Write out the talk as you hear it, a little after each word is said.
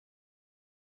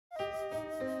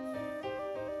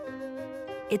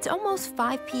It's almost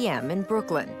 5 p.m. in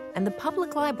Brooklyn, and the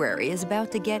public library is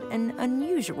about to get an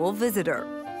unusual visitor.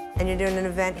 And you're doing an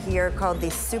event here called the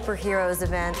Superheroes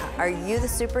event. Are you the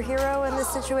superhero in this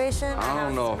situation? I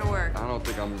don't know. I don't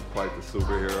think I'm quite the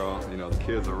superhero. You know, the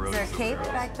kids are really. Is there a cape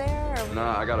back there? Or?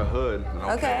 Nah, I got a hood.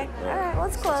 Okay. All right, well,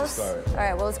 it's close. All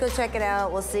right, well, let's go check it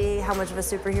out. We'll see how much of a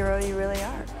superhero you really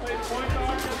are. Point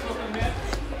guard with the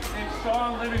Mets and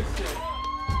Shaun Livingston.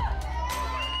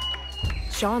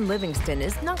 Shaun Livingston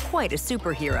is not quite a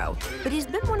superhero, but he's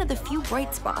been one of the few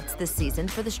bright spots this season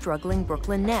for the struggling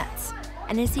Brooklyn Nets.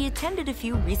 And as he attended a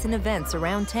few recent events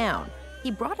around town,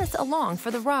 he brought us along for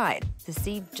the ride to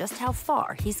see just how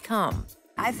far he's come.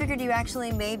 I figured you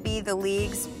actually may be the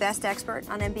league's best expert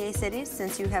on NBA cities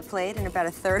since you have played in about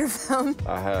a third of them.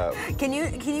 I have. Can you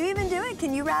even do it?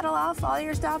 Can you rattle off all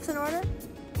your stops in order?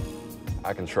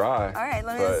 I can try. All right,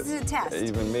 let's do a test.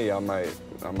 Even me, I might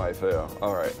fail.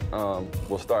 All right,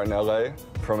 we'll start in LA.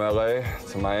 From LA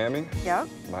to Miami. Yep.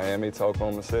 Miami to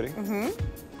Oklahoma City.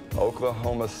 Mm-hmm.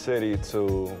 Oklahoma City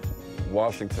to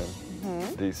Washington,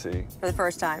 D.C. For the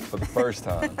first time. For the first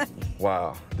time.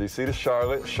 Wow. D.C. to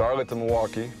Charlotte, Charlotte to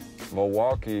Milwaukee,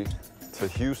 Milwaukee to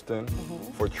Houston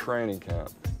for training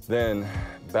camp. Then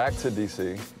back to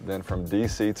D.C., then from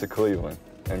D.C. to Cleveland,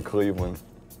 and Cleveland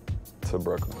to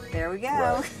Brooklyn. There we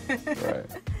go. Right.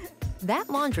 That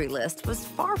laundry list was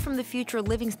far from the future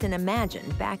Livingston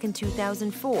imagined back in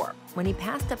 2004, when he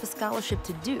passed up a scholarship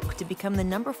to Duke to become the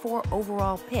 #4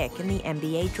 overall pick in the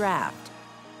NBA draft.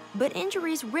 But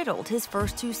injuries riddled his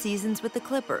first 2 seasons with the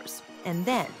Clippers, and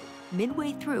then,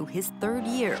 midway through his 3rd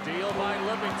year, Steal by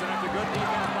Livingston after good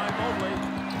defense by Mobley.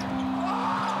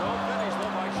 No finish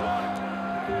though by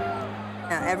Shaun.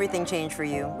 Now, everything changed for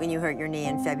you when you hurt your knee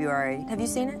in February. Have you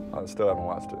seen it? I still haven't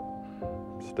watched it.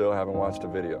 Still haven't watched the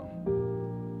video.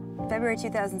 February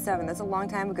 2007, that's a long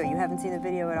time ago. You haven't seen the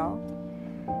video at all?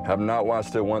 Have not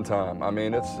watched it one time. I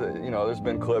mean, it's, you know, there's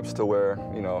been clips to where,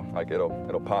 you know, like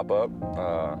it'll pop up,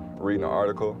 reading an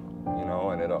article, you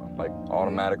know, and it'll like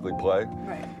automatically play.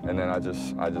 Right. And then I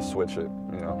just switch it,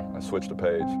 you know, I switch the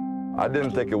page. I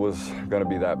didn't think it was gonna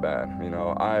be that bad. You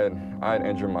know, I had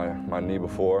injured my knee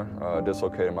before,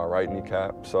 dislocated my right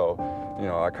kneecap. So, you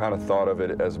know, I kind of thought of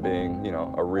it as being, you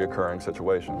know, a reoccurring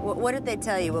situation. What did they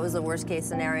tell you? What was the worst case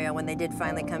scenario when they did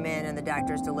finally come in and the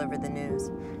doctors delivered the news?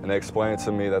 And they explained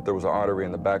to me that there was an artery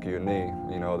in the back of your knee,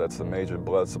 you know, that's the major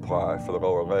blood supply for the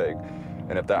lower leg.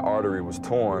 And if that artery was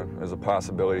torn, there's a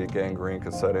possibility gangrene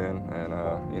could set in and,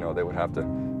 you know, they would have to,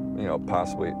 you know,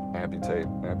 possibly amputate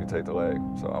the leg.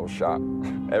 So I was shocked.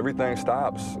 Everything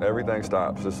stops.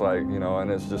 It's like, you know, and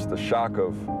it's just the shock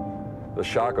of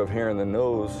hearing the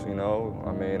news, you know.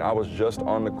 I mean, I was just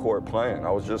on the court playing.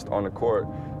 I was just on the court,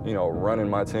 you know, running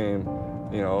my team,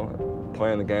 you know,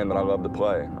 playing the game that I love to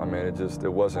play. I mean,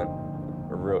 it wasn't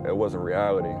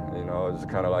reality, you know. It was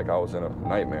kind of like I was in a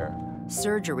nightmare.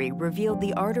 surgery revealed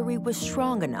the artery was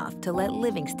strong enough to let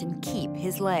Livingston keep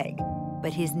his leg.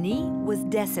 But his knee was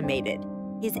decimated.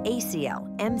 His ACL,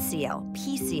 MCL,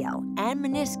 PCL, and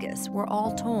meniscus were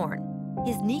all torn.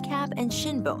 His kneecap and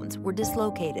shin bones were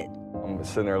dislocated. I'm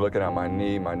sitting there looking at my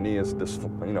knee. My knee is,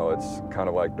 you know, it's kind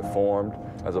of like deformed.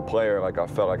 As a player, like I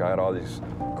felt like I had all these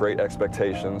great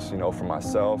expectations, you know, for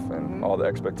myself and all the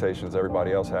expectations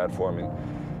everybody else had for me.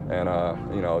 And,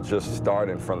 you know, just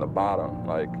starting from the bottom,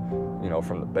 like, you know,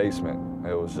 from the basement,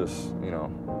 it was just, you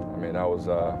know, I mean, that was,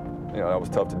 you know, that was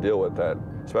tough to deal with, that,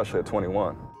 especially at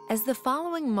 21. As the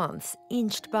following months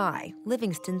inched by,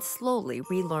 Livingston slowly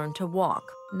relearned to walk,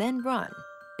 then run.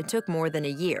 It took more than a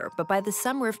year, but by the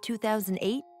summer of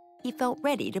 2008, he felt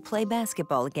ready to play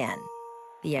basketball again.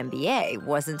 The NBA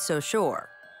wasn't so sure.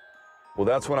 Well,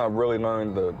 that's when I really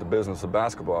learned the business of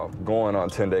basketball, going on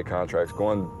 10-day contracts,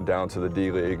 going down to the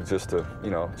D-League just to,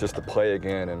 you know, just to play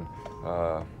again and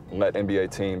let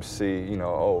NBA teams see, you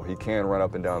know, oh, he can run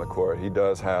up and down the court. He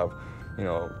does have, you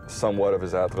know, somewhat of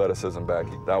his athleticism back.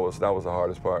 That was the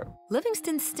hardest part.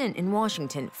 Livingston's stint in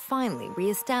Washington finally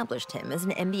reestablished him as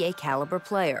an NBA-caliber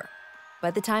player.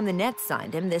 By the time the Nets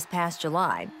signed him this past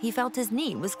July, he felt his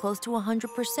knee was close to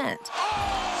 100%.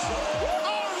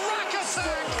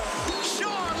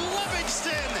 Shaun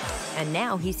Livingston! And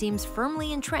now he seems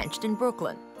firmly entrenched in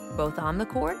Brooklyn, both on the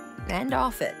court and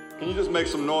off it. Can you just make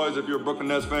some noise if you're a Brooklyn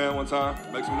Nets fan one time?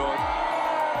 Make some noise.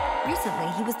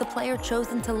 Recently, he was the player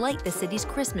chosen to light the city's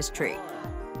Christmas tree.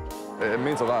 It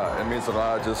means a lot. It means a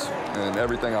lot just in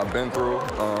everything I've been through,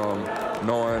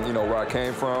 knowing, you know, where I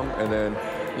came from, and then,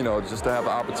 you know, just to have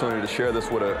the opportunity to share this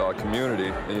with a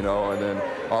community, you know, and then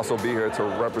also be here to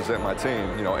represent my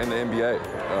team, you know, in the NBA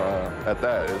at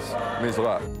that. It means a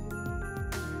lot.